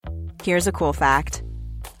Here's a cool fact.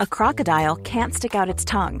 A crocodile can't stick out its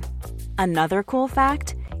tongue. Another cool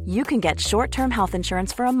fact, you can get short-term health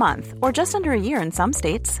insurance for a month or just under a year in some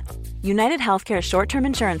states. United Healthcare short-term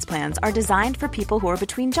insurance plans are designed for people who are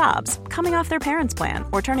between jobs, coming off their parents' plan,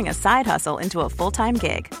 or turning a side hustle into a full-time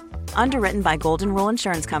gig. Underwritten by Golden Rule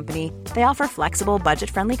Insurance Company, they offer flexible,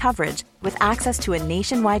 budget-friendly coverage with access to a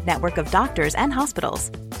nationwide network of doctors and hospitals.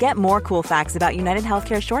 Get more cool facts about United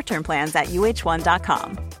Healthcare short-term plans at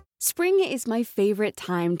uh1.com. Spring is my favorite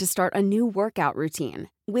time to start a new workout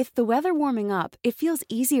routine. With the weather warming up, it feels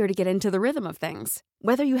easier to get into the rhythm of things.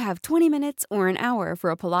 Whether you have 20 minutes or an hour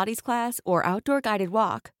for a Pilates class or outdoor guided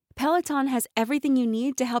walk, Peloton has everything you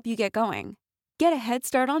need to help you get going. Get a head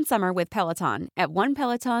start on summer with Peloton at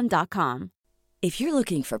onepeloton.com. If you're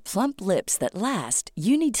looking for plump lips that last,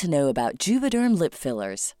 you need to know about Juvederm lip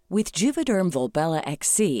fillers. With Juvederm Volbella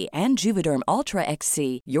XC and Juvederm Ultra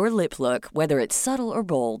XC, your lip look, whether it's subtle or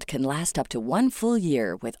bold, can last up to 1 full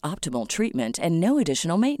year with optimal treatment and no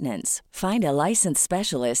additional maintenance. Find a licensed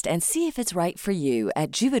specialist and see if it's right for you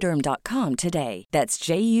at Juvederm.com today. That's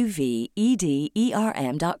JUVEDERM.com.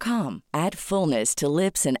 Add fullness to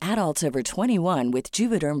lips in adults over 21 with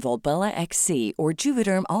Juvederm Volbella XC or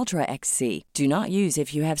Juvederm Ultra XC. Do not use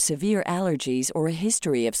if you have severe allergies or a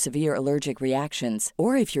history of severe allergic reactions,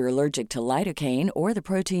 or if you're allergic to lidocaine or the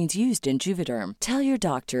proteins used in Juvederm. Tell your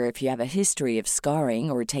doctor if you have a history of scarring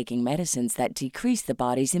or taking medicines that decrease the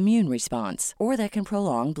body's immune response or that can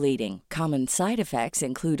prolong bleeding. Common side effects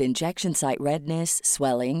include injection site redness,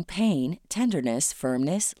 swelling, pain, tenderness,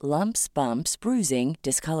 firmness, lumps, bumps, bruising,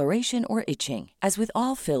 discoloration, or itching. As with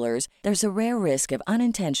all fillers, there's a rare risk of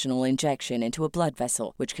unintentional injection into a blood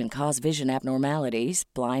vessel, which can cause vision abnormalities,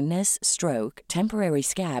 blindness, stroke, temporary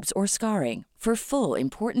scabs, or scarring. For full,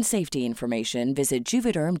 important safety information, visit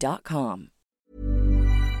Juvederm.com.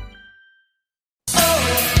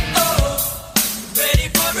 Ready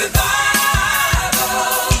for revival.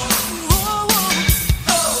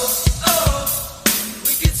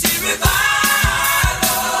 We can see revival.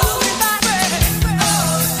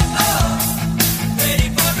 Ready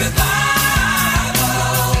for revival.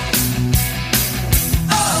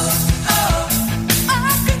 I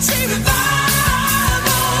can see revival.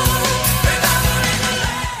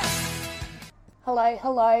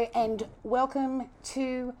 Hello, and welcome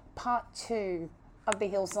to part 2 of the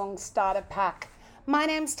Hillsong Starter Pack. My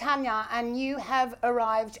name's Tanya, and you have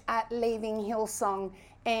arrived at leaving Hillsong,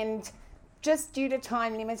 and just due to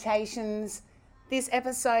time limitations, this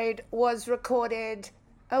episode was recorded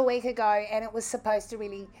a week ago, and it was supposed to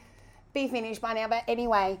really be finished by now, but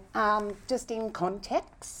anyway, just in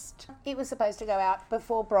context, it was supposed to go out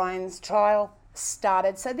before Brian's trial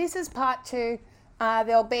started. So this is part 2.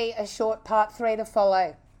 There'll be a short part 3 to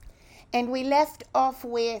follow. And we left off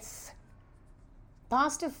with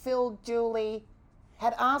Pastor Phil Dooley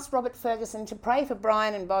had asked Robert Ferguson to pray for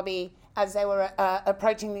Brian and Bobby as they were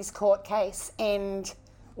approaching this court case. And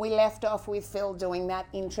we left off with Phil doing that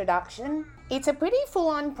introduction. It's a pretty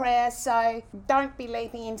full-on prayer, so don't be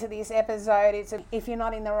leaping into this episode. If you're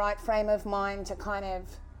not in the right frame of mind to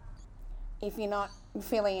if you're not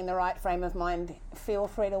feeling in the right frame of mind, feel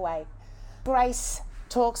free to wait. Grace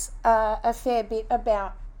talks a fair bit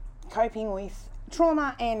about coping with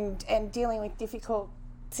trauma and dealing with difficult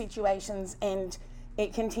situations, and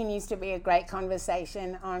it continues to be a great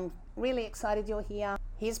conversation. I'm really excited you're here.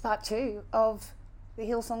 Here's part 2 of the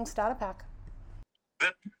Hillsong Starter Pack.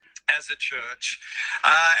 As a church,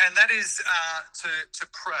 and that is to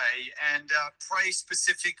pray and pray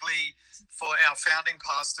specifically for our founding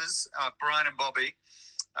pastors, Brian and Bobby,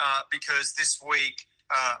 because this week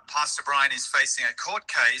Pastor Brian is facing a court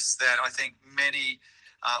case that I think many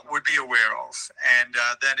would be aware of, and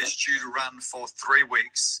that is due to run for 3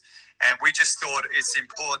 weeks. And we just thought it's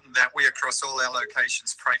important that we across all our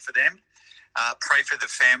locations pray for them, pray for the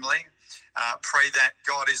family, pray that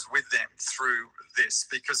God is with them through this,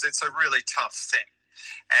 because it's a really tough thing.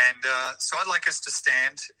 And so I'd like us to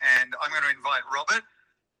stand, and I'm going to invite Robert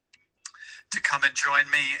to come and join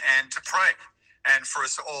me and to pray. And for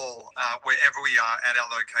us all, wherever we are at our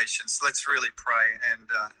locations, let's really pray and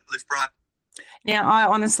lift Brian. Now, I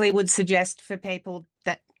honestly would suggest for people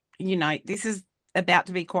that, this is about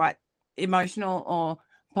to be quite emotional or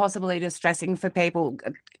possibly distressing for people.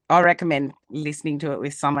 I recommend listening to it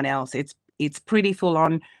with someone else. It's pretty full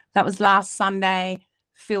on. That was last Sunday,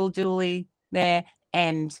 Phil Dooley there,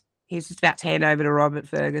 and he's just about to hand over to Robert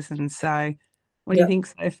Ferguson. So what do you think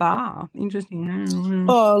so far? Interesting.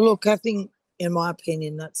 Oh, look, I think, in my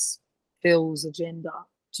opinion, that's Phil's agenda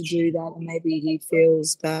to do that, and maybe he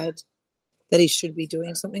feels bad that he should be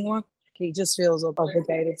doing something like that. He just feels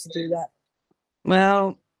obligated to do that.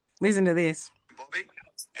 Well, Listen to this. Bobby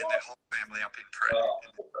and their whole family up in prayer.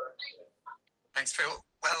 Thanks, Phil.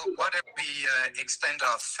 Well, why don't we extend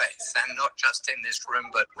our faith, and not just in this room,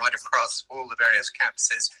 but right across all the various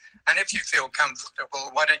campuses. And if you feel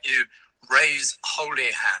comfortable, why don't you raise holy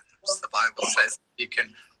hands? The Bible says you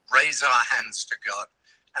can raise our hands to God.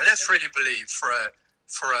 And let's really believe for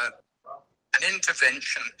an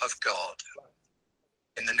intervention of God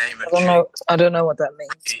in the name of Jesus. I don't know what that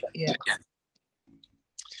means. But yeah.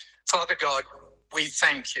 Father God, we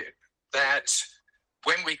thank you that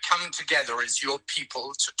when we come together as your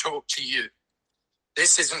people to talk to you,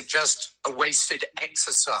 this isn't just a wasted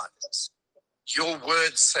exercise. Your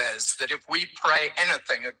word says that if we pray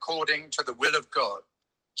anything according to the will of God,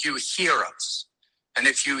 you hear us. And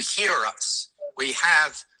if you hear us, we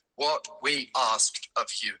have what we asked of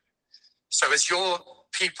you. So as your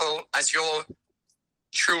people, as your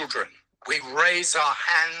children, we raise our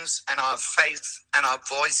hands and our faith and our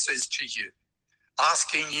voices to you,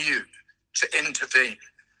 asking you to intervene.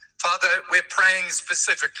 Father, we're praying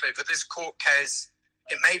specifically for this court case.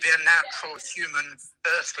 It may be a natural, human,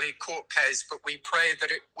 earthly court case, but we pray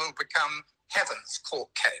that it will become heaven's court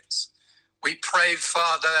case. We pray,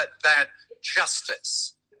 Father, that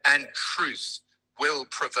justice and truth will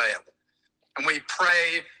prevail. And we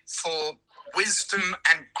pray for wisdom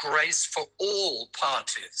and grace for all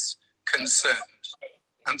parties concerned.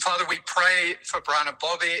 And Father, we pray for Brian and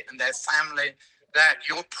Bobby and their family, that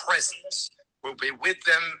your presence will be with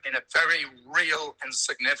them in a very real and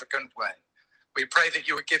significant way. We pray that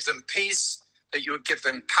you would give them peace, that you would give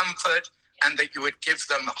them comfort, and that you would give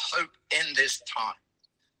them hope in this time.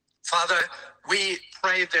 Father, we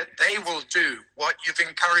pray that they will do what you've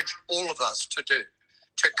encouraged all of us to do,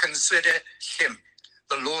 to consider him,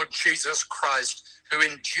 the Lord Jesus Christ, who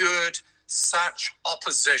endured such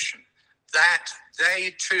opposition, that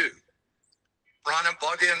they too, Brian and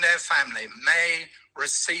Bobby and their family, may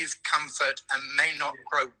receive comfort and may not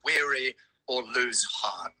grow weary or lose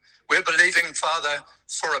heart. We're believing, Father,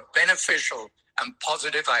 for a beneficial and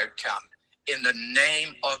positive outcome in the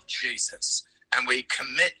name of Jesus. And we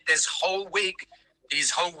commit this whole week,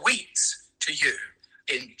 these whole weeks to you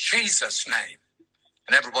in Jesus' name.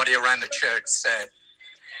 And everybody around the church said,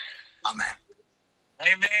 Amen.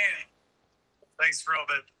 Amen. Thanks,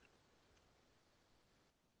 Robert.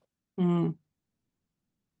 Mm.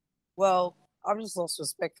 Well, I've just lost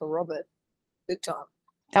respect for Robert. Big time.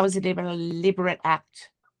 That was a deliberate act,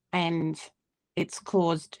 and it's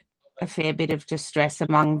caused a fair bit of distress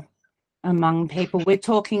among people. We're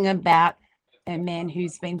talking about a man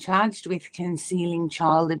who's been charged with concealing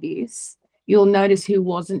child abuse. You'll notice who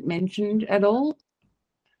wasn't mentioned at all.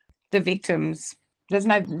 The victims. There's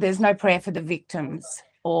no prayer for the victims.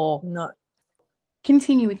 Or No.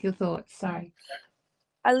 Continue with your thoughts. Sorry.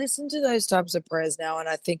 I listen to those types of prayers now, and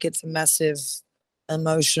I think it's a massive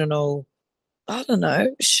emotional, I don't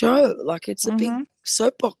know, show. Like, it's a big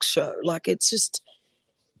soapbox show. Like, it's just,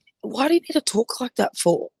 why do you need to talk like that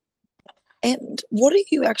for? And what are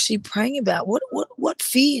you actually praying about? What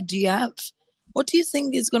fear do you have? What do you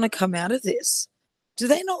think is going to come out of this? Do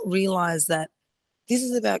they not realize that this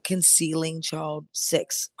is about concealing child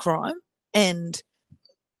sex crime? And,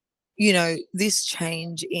 you know, this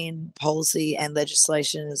change in policy and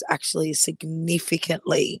legislation is actually a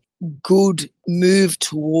significantly good move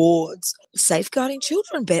towards safeguarding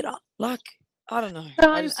children better. Like, I don't know.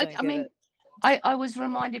 I was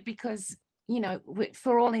reminded because, you know,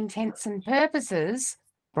 for all intents and purposes,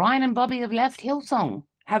 Brian and Bobby have left Hillsong,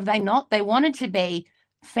 have they not? They wanted to be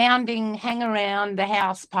founding, hang around the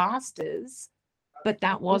house pastors, but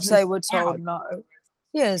that wasn't. They were told no.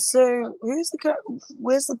 Yeah, so where's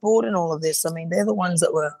the board in all of this? I mean, they're the ones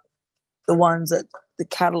that the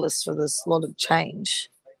catalyst for this lot of change.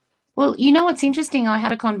 Well, you know what's interesting? I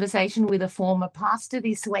had a conversation with a former pastor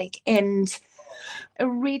this week, and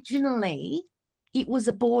originally it was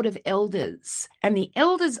a board of elders, and the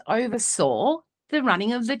elders oversaw the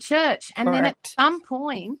running of the church. And then at some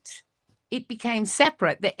point it became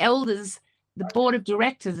separate. The elders, the board of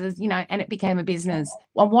directors, you know, and it became a business.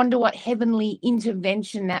 I wonder what heavenly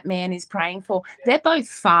intervention that man is praying for. They're both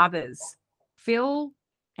fathers, Phil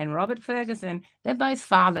and Robert Ferguson. They're both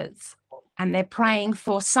fathers, and they're praying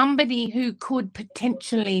for somebody who could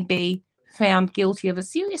potentially be found guilty of a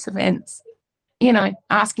serious offense, you know,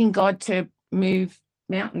 asking God to move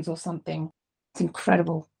mountains or something. It's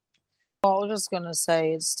incredible. I was just going to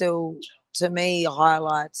say, it still, to me,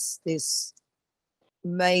 highlights this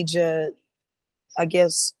major, I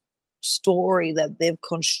guess, story that they've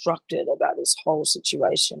constructed about this whole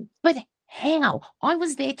situation. But how? I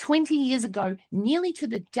was there 20 years ago, nearly to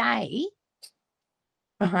the day,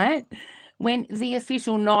 right, when the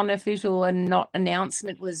official, non-official and not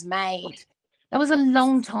announcement was made, that was a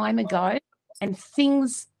long time ago, and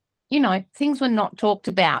things were not talked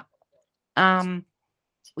about.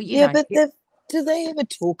 Yeah, but do they ever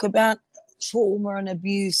talk about trauma and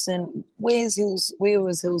abuse, and where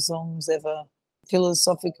was Hillsong's ever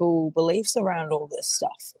philosophical beliefs around all this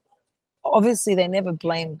stuff? Obviously, they never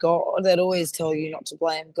blamed God. They'd always tell you not to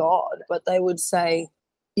blame God, but they would say,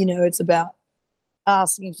 it's about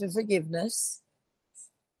asking for forgiveness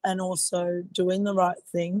and also doing the right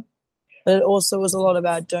thing. But it also was a lot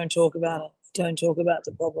about don't talk about it. Don't talk about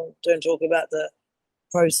the problem. Don't talk about the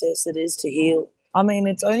process it is to heal. I mean,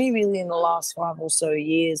 it's only really in the last 5 or so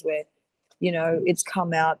years where, it's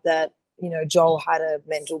come out that, Joel had a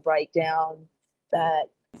mental breakdown, that,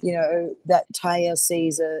 that Taya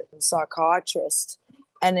sees a psychiatrist,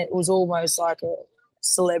 and it was almost like a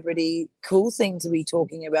celebrity cool thing to be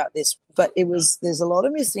talking about this. But there's a lot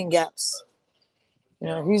of missing gaps.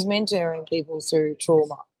 Who's mentoring people through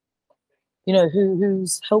trauma?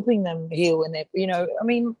 Who's helping them heal? And I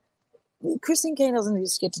mean, Christine Kane doesn't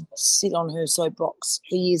just get to sit on her soapbox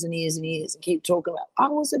for years and years and years and keep talking about, I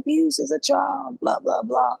was abused as a child, blah, blah,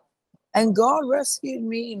 blah. And God rescued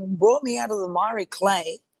me and brought me out of the miry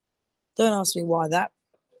clay. Don't ask me why that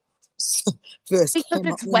first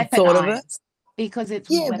came up when I thought of it. Because it's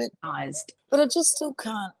weaponized. But I just still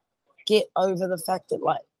can't get over the fact that,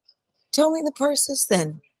 tell me the process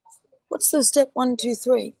then. What's the step 1, 2,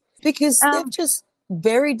 3? Because they've just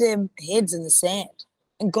buried their heads in the sand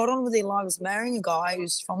and got on with their lives, marrying a guy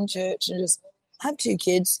who's from church and just have 2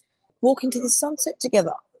 kids, walk into the sunset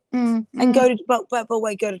together and go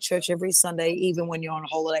to church every Sunday, even when you're on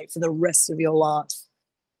holiday for the rest of your life.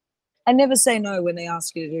 And never say no when they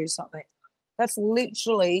ask you to do something. That's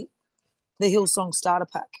literally the Hillsong starter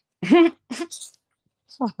pack.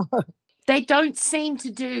 They don't seem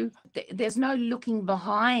to do, there's no looking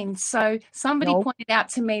behind. So somebody pointed out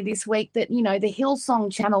to me this week that, the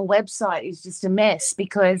Hillsong channel website is just a mess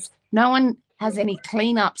because no one has any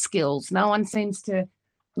cleanup skills. No one seems to,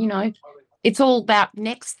 it's all about the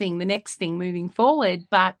next thing moving forward.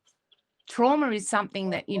 But trauma is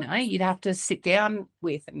something that, you'd have to sit down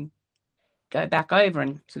with and go back over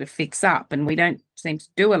and sort of fix up. And we don't seem to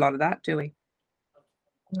do a lot of that, do we?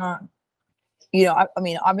 No. I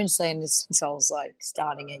mean, I've been saying this since I was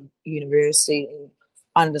starting in university and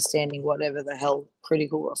understanding whatever the hell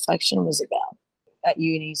critical reflection was about at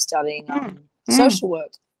uni, studying social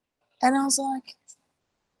work. And I was like,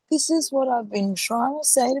 this is what I've been trying to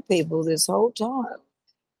say to people this whole time.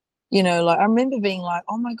 I remember being like,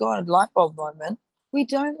 oh my God, light bulb moment. We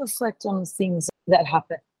don't reflect on the things that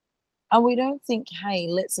happen. And we don't think, hey,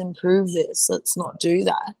 let's improve this. Let's not do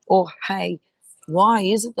that. Or, hey, why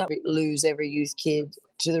is it that we lose every youth kid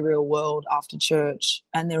to the real world after church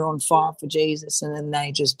and they're on fire for Jesus and then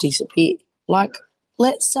they just disappear?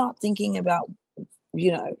 Let's start thinking about,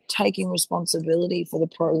 taking responsibility for the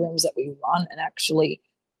programs that we run and actually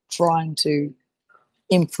trying to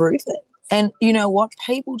improve it. And you know what?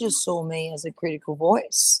 People just saw me as a critical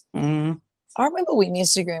voice. I remember when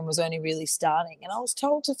Instagram was only really starting and I was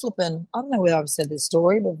told to I don't know whether I've said this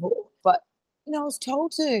story before, but, I was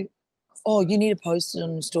told to, you need to post it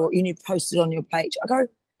on the story. You need to post it on your page. I go,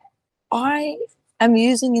 I am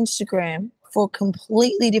using Instagram for a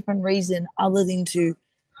completely different reason other than to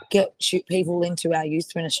shoot people into our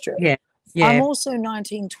youth ministry. Yeah. I'm also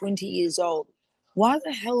 19, 20 years old. Why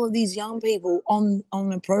the hell are these young people on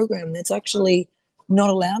a program that's actually not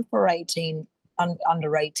allowed for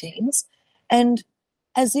under 18s? And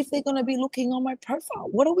as if they're going to be looking on my profile.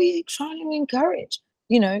 What are we trying to encourage?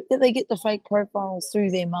 That they get the fake profiles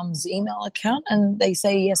through their mum's email account and they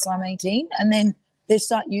say, yes, I'm 18. And then they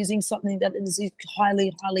start using something that is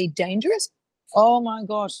highly, highly dangerous. Oh my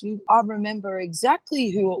gosh. I remember exactly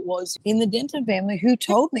who it was in the Denton family who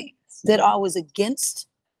told me that I was against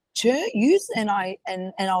church youth and I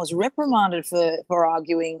was reprimanded for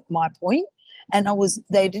arguing my point. And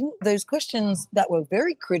those questions that were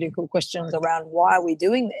very critical questions around why are we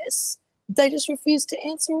doing this, they just refused to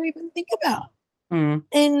answer or even think about.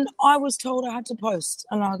 And I was told I had to post.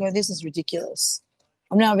 And I go, this is ridiculous.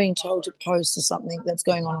 I'm now being told to post to something that's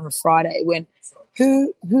going on a Friday when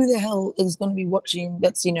who the hell is going to be watching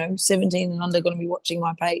that's, 17 and under going to be watching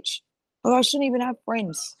my page? Oh, I shouldn't even have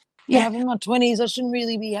friends. Yeah. I'm in my 20s. I shouldn't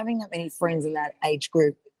really be having that many friends in that age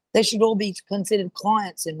group. They should all be considered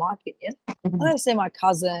clients, in my opinion. I don't say my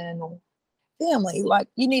cousin or family.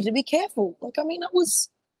 You need to be careful. I was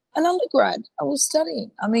an undergrad. I was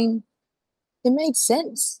studying. It made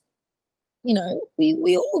sense. We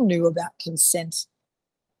all knew about consent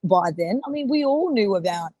by then. We all knew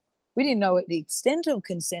about We didn't know the extent of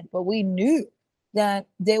consent, but we knew that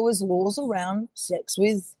there was laws around sex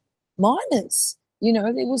with minors. You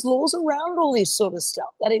know, there was laws around all this sort of stuff,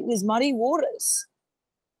 that it was muddy waters.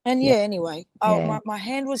 And anyway, my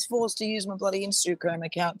hand was forced to use my bloody Instagram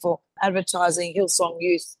account for advertising Hillsong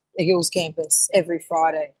Youth, the Hills campus, every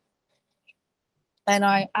Friday. And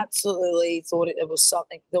I absolutely thought there was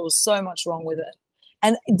so much wrong with it.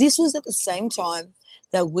 And this was at the same time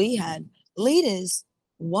that we had leaders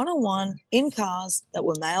one-on-one in cars that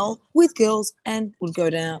were male with girls and would go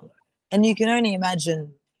down. And you can only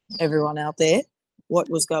imagine, everyone out there, what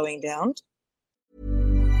was going down.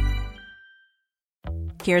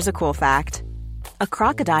 Here's a cool fact. A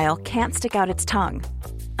crocodile can't stick out its tongue.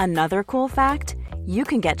 Another cool fact, you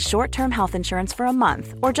can get short-term health insurance for a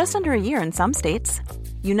month or just under a year in some states.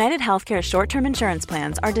 United Healthcare short-term insurance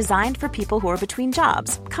plans are designed for people who are between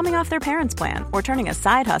jobs, coming off their parents' plan, or turning a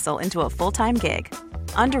side hustle into a full-time gig.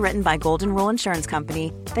 Underwritten by Golden Rule Insurance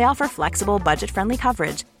Company, they offer flexible, budget-friendly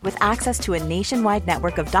coverage with access to a nationwide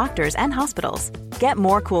network of doctors and hospitals. Get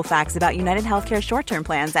more cool facts about United Healthcare short-term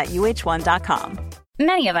plans at uh1.com.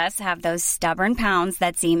 Many of us have those stubborn pounds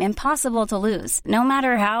that seem impossible to lose, no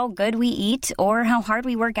matter how good we eat or how hard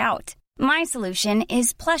we work out. My solution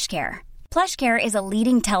is PlushCare. PlushCare is a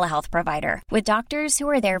leading telehealth provider with doctors who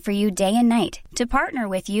are there for you day and night to partner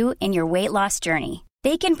with you in your weight loss journey.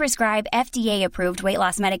 They can prescribe FDA-approved weight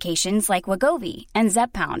loss medications like Wegovy and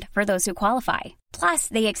Zepbound for those who qualify. Plus,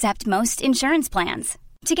 they accept most insurance plans.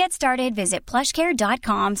 To get started, visit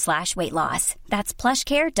plushcare.com/weightloss. That's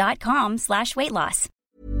plushcare.com/weightloss.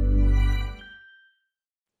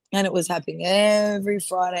 And it was happening every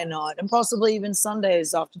Friday night and possibly even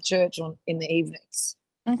Sundays after church in the evenings.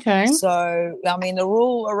 Okay. So, I mean,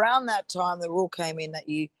 around that time, the rule came in that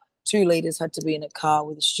 2 leaders had to be in a car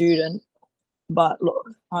with a student. But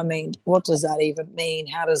look, I mean, what does that even mean?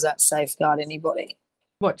 How does that safeguard anybody?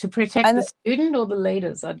 What, to protect the student or the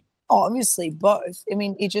leaders? Obviously both. I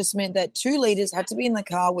mean, it just meant that 2 leaders had to be in the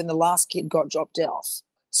car when the last kid got dropped off,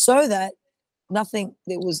 so that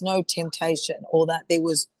there was no temptation, or that there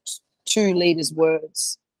was 2 leaders'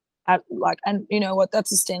 words. And you know what?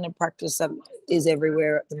 That's a standard practice that is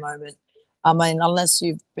everywhere at the moment. I mean, unless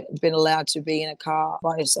you've been allowed to be in a car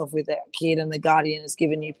by yourself with that kid and the guardian has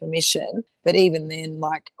given you permission. But even then,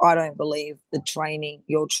 I don't believe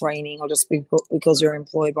your training, or just because you're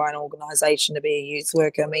employed by an organisation to be a youth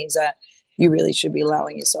worker, means that you really should be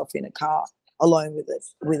allowing yourself in a car alone with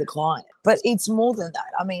a client. But it's more than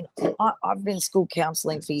that. I mean, I've been school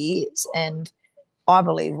counselling for years, and I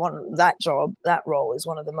believe that role is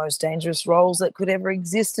one of the most dangerous roles that could ever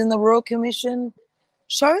exist, in the Royal Commission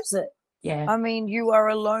shows it. Yeah. I mean, you are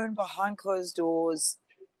alone behind closed doors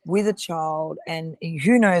with a child, and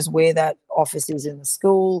who knows where that office is in the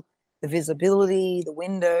school, the visibility, the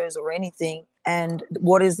windows, or anything. And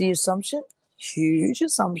what is the assumption? Huge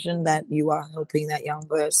assumption that you are helping that young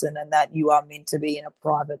person and that you are meant to be in a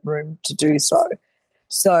private room to do so.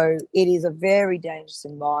 So it is a very dangerous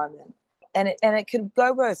environment. And it could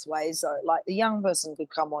go both ways, though. Like, the young person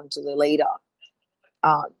could come on to the leader,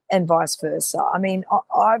 and vice versa. I mean,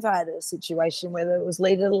 I've had a situation where it was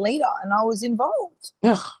leader to leader and I was involved.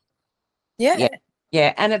 Ugh. Yeah.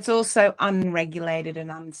 Yeah, and it's also unregulated and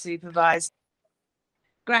unsupervised.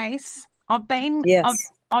 Grace, I've been a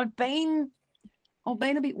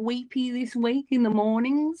bit weepy this week in the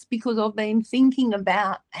mornings, because I've been thinking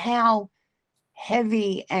about how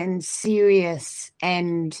heavy and serious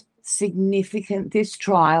and significant this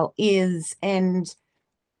trial is, and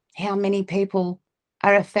how many people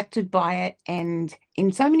are affected by it, and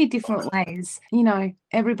in so many different ways. You know,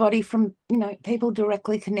 everybody from, people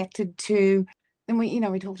directly connected to, and we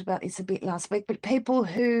talked about this a bit last week, but people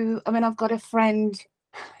who, I've got a friend,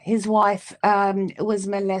 his wife was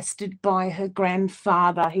molested by her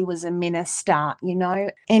grandfather, who was a minister,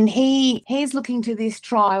 and he's looking to this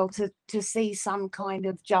trial to see some kind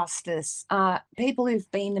of justice. People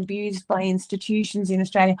who've been abused by institutions in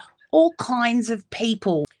Australia, all kinds of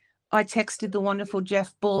people. I texted the wonderful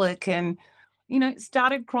Jeff Bullock and,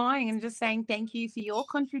 started crying and just saying thank you for your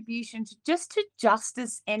contribution to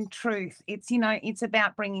justice and truth. It's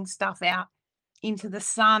about bringing stuff out into the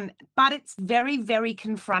sun, but it's very, very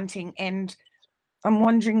confronting. And I'm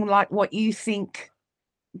wondering, what you think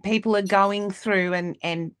people are going through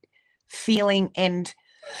and feeling, and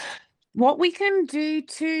what we can do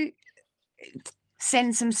to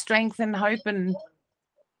send some strength and hope. And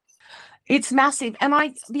it's massive. And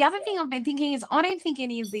the other thing I've been thinking is, I don't think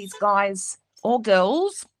any of these guys or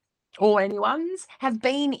girls or anyone's have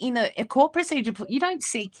been in a court procedure. You don't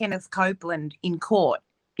see Kenneth Copeland in court.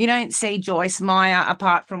 You don't see Joyce Meyer,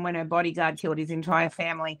 apart from when her bodyguard killed his entire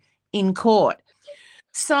family, in court.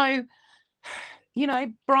 So, you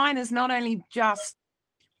know, Brian has broken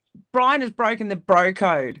the bro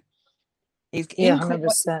code. He's Yeah, in court.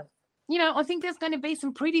 100%. You know, I think there's going to be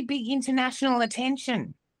some pretty big international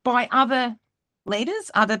attention by other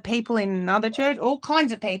leaders, other people in other church, all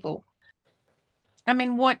kinds of people. I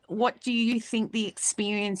mean, what do you think the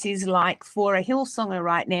experience is like for a Hillsonger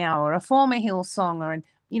right now, or a former Hillsonger? And,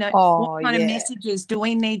 you know, what kind of messages do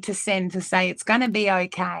we need to send to say it's going to be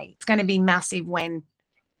okay? It's going to be massive when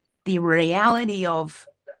the reality of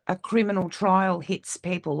a criminal trial hits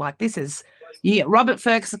people. Like, this is, Robert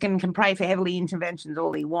Ferguson can pray for heavily interventions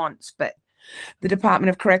all he wants, but the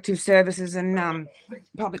Department of Corrective Services and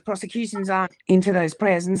public prosecutions aren't into those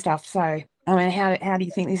prayers and stuff. So, I mean, how do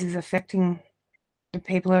you think this is affecting the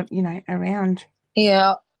people, you know, around?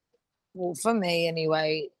 Yeah. Well, for me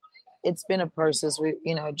anyway, it's been a process,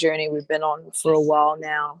 journey we've been on for a while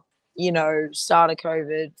now. You know, start of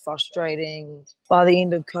COVID, frustrating. By the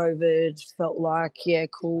end of COVID, felt like, yeah,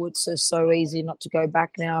 cool. It's just so easy not to go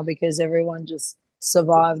back now because everyone just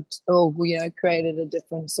survived or, created a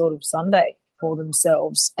different sort of Sunday for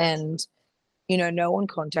themselves. And, no one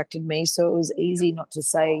contacted me. So it was easy not to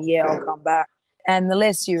say, yeah, I'll come back. And the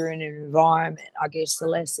less you're in an environment, I guess, the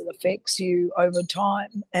less it affects you over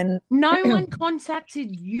time. And no one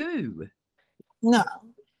contacted you? No.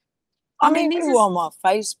 I mean, this people on my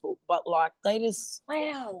Facebook, but like they just,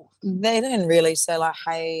 wow, they didn't really say like,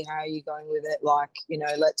 hey, how are you going with it? Like,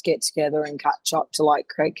 let's get together and catch up to like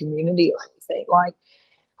create community or anything. Like,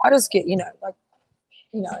 I just get,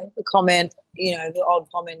 the comment, the odd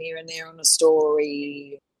comment here and there on the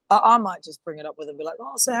story. I might just bring it up with them, be like,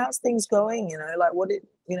 oh, so how's things going? Like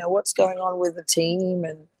what's going on with the team?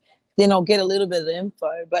 And then I'll get a little bit of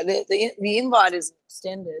info. But the invite is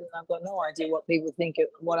extended, and I've got no idea what people think of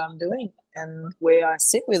what I'm doing and where I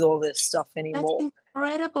sit with all this stuff anymore. That's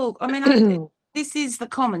incredible. I mean, this is the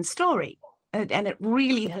common story, and it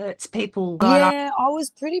really hurts people. Yeah, I was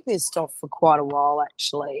pretty pissed off for quite a while,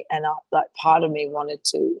 actually. And part of me wanted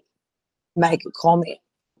to make a comment,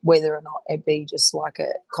 whether or not it be just like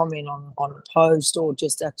a comment on a post or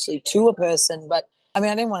just actually to a person. But I mean,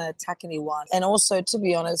 I didn't want to attack anyone. And also, to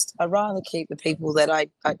be honest, I'd rather keep the people that I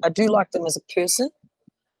do like them as a person.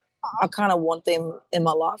 I kind of want them in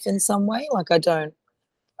my life in some way. Like I don't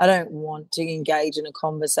want to engage in a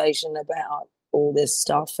conversation about all this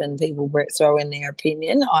stuff and people throw in their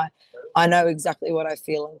opinion. I know exactly what I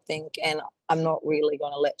feel and think, and I'm not really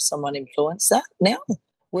going to let someone influence that now.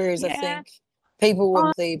 Whereas I think people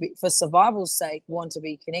would be, for survival's sake, want to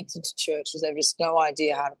be connected to church because they've just no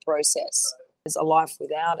idea how to process a life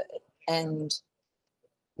without it. And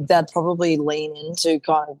they'd probably lean into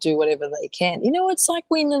kind of do whatever they can. It's like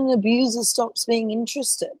when an abuser stops being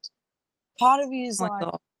interested. Part of you is like,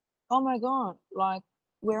 oh my God, like,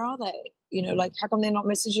 where are they? Like, how come they're not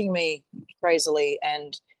messaging me crazily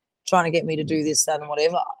and trying to get me to do this, that, and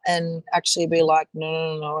whatever? And actually be like,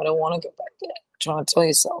 no, I don't want to go back there. Trying to tell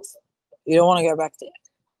yourself, you don't want to go back there.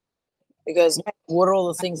 Because what are all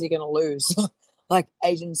the things you're going to lose? Like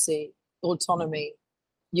agency, autonomy.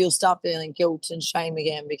 You'll start feeling guilt and shame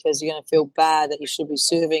again because you're going to feel bad that you should be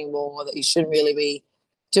serving more, that you shouldn't really be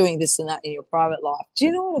doing this and that in your private life. Do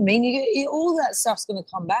you know what I mean? All that stuff's going to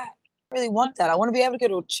come back. I really want that. I want to be able to go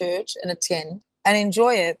to a church and attend and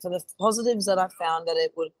enjoy it for the positives that I found that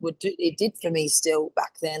it did for me still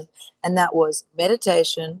back then. And that was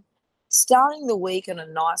meditation, starting the week on a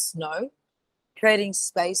nice note, creating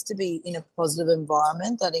space to be in a positive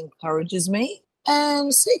environment that encourages me,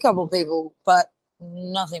 and see a couple of people, but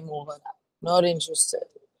nothing more than that. Not interested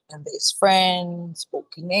in best friends or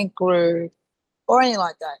connect group or anything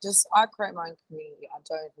like that. Just I create my own community. I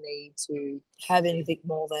don't need to have anything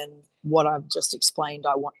more than what I've just explained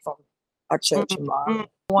I want from a church environment.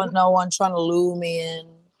 I want no one trying to lure me in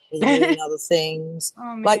with doing other things.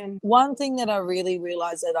 Like one thing that I really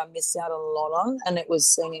realized that I missed out on a lot on, and it was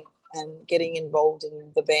singing and getting involved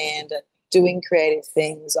in the band and doing creative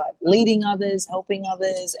things like leading others, helping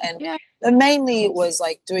others, and mainly it was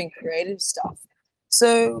like doing creative stuff.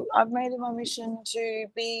 So I've made it my mission to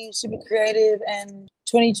be super creative, and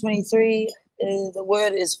 2023, the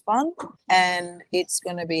word is fun, and it's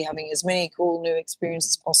going to be having as many cool new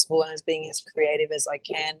experiences as possible and as being as creative as I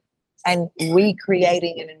can and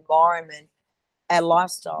recreating an environment, a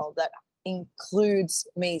lifestyle that includes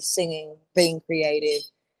me singing, being creative,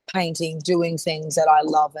 painting, doing things that I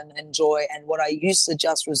love and enjoy, and what I used to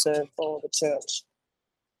just reserve for the church.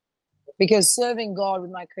 Because serving God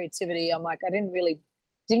with my creativity, I'm like, didn't really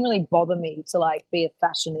bother me to like be a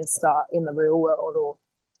fashionista in the real world or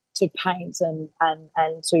to paint and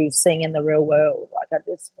to sing in the real world. Like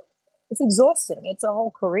it's exhausting. It's a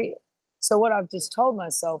whole career. So what I've just told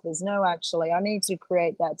myself is, no, actually, I need to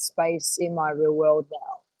create that space in my real world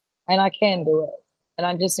now, and I can do it. And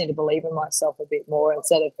I just need to believe in myself a bit more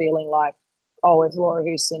instead of feeling like, oh, if Laura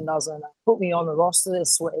Houston doesn't put me on the roster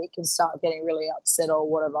this week, and start getting really upset, oh,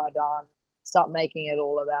 what have I done? Start making it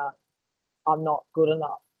all about I'm not good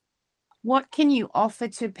enough. What can you offer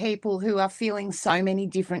to people who are feeling so many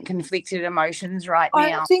different conflicted emotions right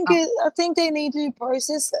now? I think they need to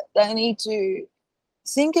process it. They need to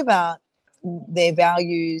think about their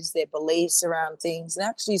values, their beliefs around things, and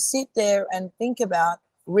actually sit there and think about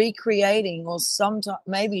recreating or sometimes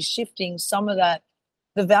maybe shifting some of that,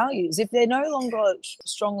 the values. If they're no longer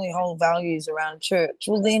strongly hold values around church,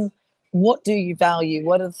 well then what do you value?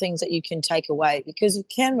 What are the things that you can take away? Because you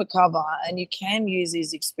can recover and you can use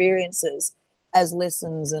these experiences as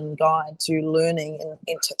lessons and guide to learning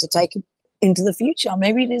and to take it into the future.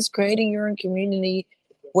 Maybe it is creating your own community,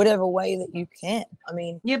 whatever way that you can. I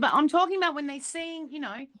mean, yeah, but I'm talking about when they're seeing,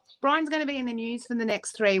 Brian's going to be in the news for the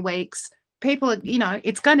next 3 weeks. People are,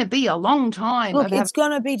 it's going to be a long time. look, it's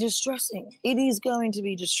going to be distressing. It is going to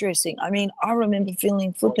be distressing. I mean, I remember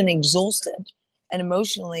feeling flipping exhausted and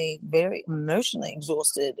very emotionally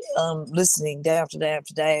exhausted, listening day after day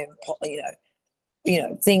after day,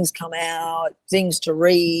 and things come out, things to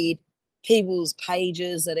read, people's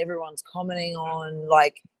pages that everyone's commenting on.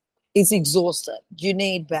 Like, it's exhausting. You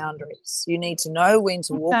need boundaries. You need to know when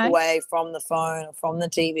to walk away from the phone or from the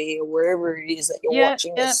TV or wherever it is that you're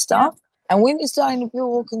watching this stuff. And when you're starting to feel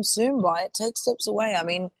all consumed by it, take steps away. I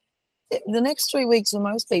mean, the next 3 weeks for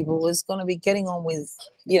most people is going to be getting on with,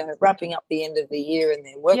 wrapping up the end of the year in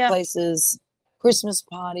their workplaces, Christmas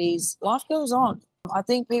parties. Life goes on. I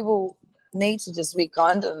think people need to just be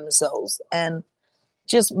kind to themselves and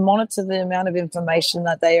just monitor the amount of information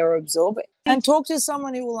that they are absorbing and talk to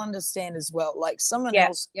someone who will understand as well, like someone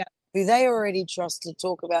else who they already trust to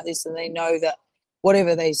talk about this, and they know that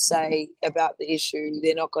whatever they say about the issue,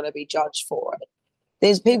 they're not going to be judged for it.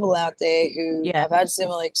 There's people out there who have had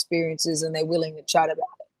similar experiences and they're willing to chat about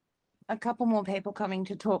it. A couple more people coming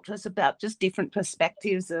to talk to us about just different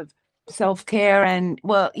perspectives of self-care and,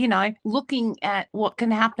 looking at what can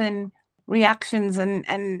happen, reactions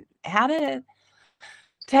and how to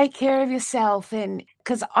take care of yourself. And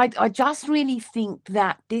because I just really think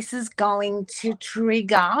that this is going to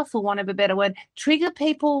trigger, for want of a better word, trigger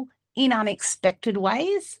people in unexpected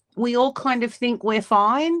ways. We all kind of think we're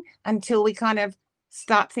fine until we kind of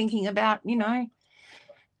start thinking about,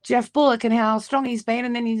 Jeff Bullock and how strong he's been,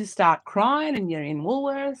 and then you just start crying and you're in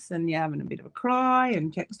Woolworths and you're having a bit of a cry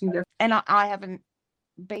and texting. And I haven't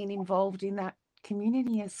been involved in that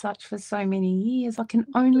community as such for so many years. I can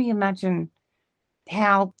only imagine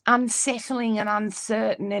how unsettling and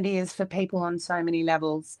uncertain it is for people on so many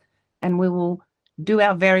levels, and we will do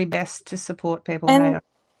our very best to support people. And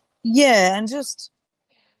just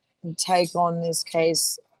take on this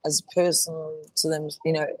case as personal to them,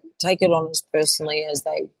 take it on as personally as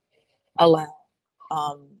they allow.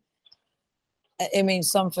 I mean,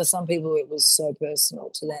 for some people it was so personal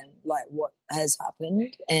to them, like what has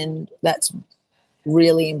happened, and that's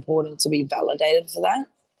really important to be validated for that.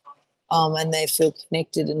 And they feel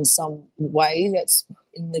connected in some way that's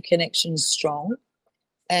in the connection strong,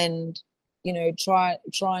 and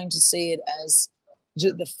trying to see it as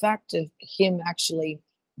the fact of him actually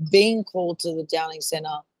being called to the Downing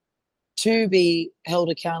Centre to be held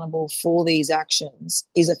accountable for these actions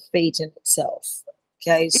is a feat in itself.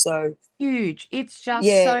 Okay, so huge. It's just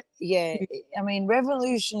huge. I mean,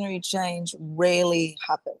 revolutionary change rarely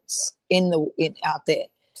happens out there.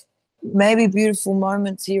 Maybe beautiful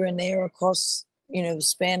moments here and there across, the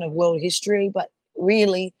span of world history, but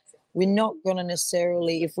really we're not going to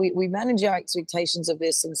necessarily, if we manage our expectations of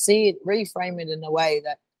this and see it, reframe it in a way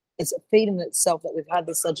that it's a feat in itself that we've had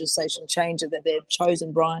this legislation change, that they've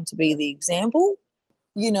chosen Brian to be the example,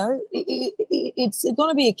 it's going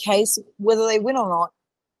to be a case, whether they win or not,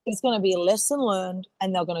 it's going to be a lesson learned,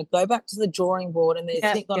 and they're going to go back to the drawing board, and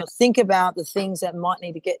they're going to think about the things that might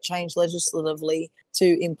need to get changed legislatively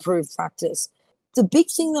to improve practice. The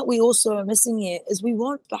big thing that we also are missing here is we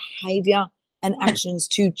want behaviour and actions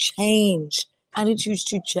to change, attitudes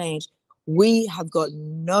to change. We have got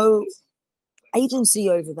no agency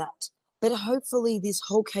over that. But hopefully this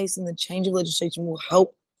whole case and the change of legislation will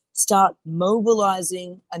help start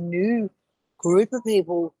mobilising a new group of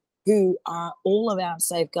people who are all about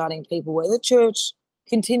safeguarding people, where the church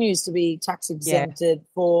continues to be tax exempted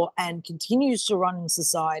for and continues to run in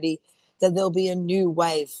society, that there'll be a new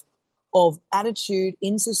wave of attitude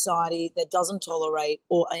in society that doesn't tolerate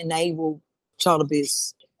or enable child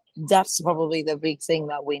abuse. That's probably the big thing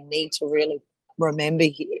that we need to really remember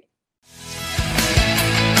here.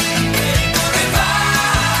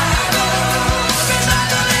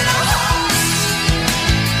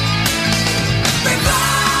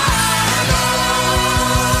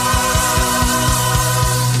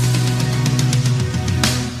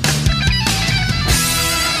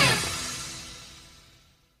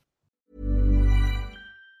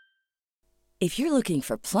 If you're looking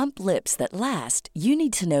for plump lips that last, you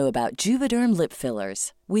need to know about Juvederm lip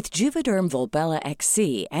fillers. With Juvederm Volbella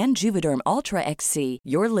XC and Juvederm Ultra XC,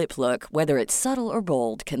 your lip look, whether it's subtle or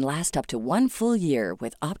bold, can last up to 1 full year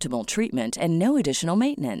with optimal treatment and no additional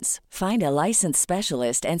maintenance. Find a licensed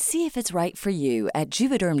specialist and see if it's right for you at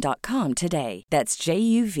Juvederm.com today. That's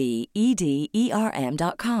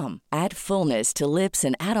JUVEDERM.com. Add fullness to lips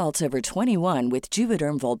in adults over 21 with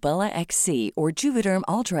Juvederm Volbella XC or Juvederm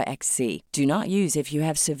Ultra XC. Do not use if you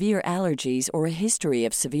have severe allergies or a history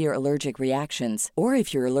of severe allergic reactions, or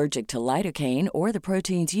if you're allergic to lidocaine or the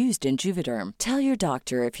proteins used in Juvederm. Tell your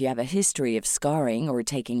doctor if you have a history of scarring or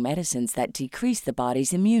taking medicines that decrease the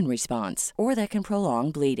body's immune response or that can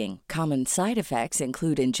prolong bleeding. Common side effects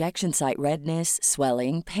include injection site redness,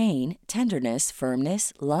 swelling, pain, tenderness,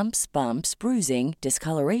 firmness, lumps, bumps, bruising,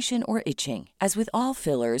 discoloration, or itching. As with all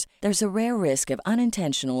fillers, there's a rare risk of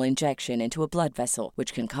unintentional injection into a blood vessel,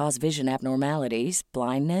 which can cause vision abnormalities,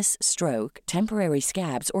 blindness, stroke, temporary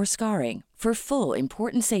scabs, or scarring. For full,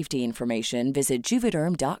 important safety information, visit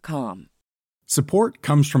Juvederm.com. Support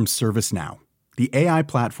comes from ServiceNow, the AI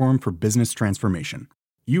platform for business transformation.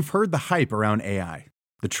 You've heard the hype around AI.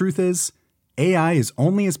 The truth is, AI is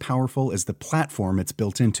only as powerful as the platform it's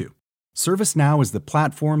built into. ServiceNow is the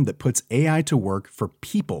platform that puts AI to work for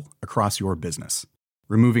people across your business,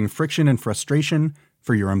 removing friction and frustration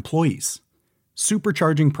for your employees,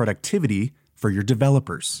 supercharging productivity for your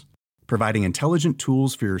developers, providing intelligent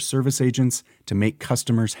tools for your service agents to make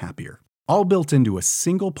customers happier. All built into a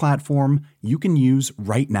single platform you can use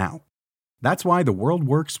right now. That's why the world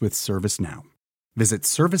works with ServiceNow. Visit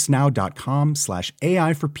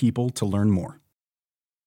servicenow.com/AI for people to learn more.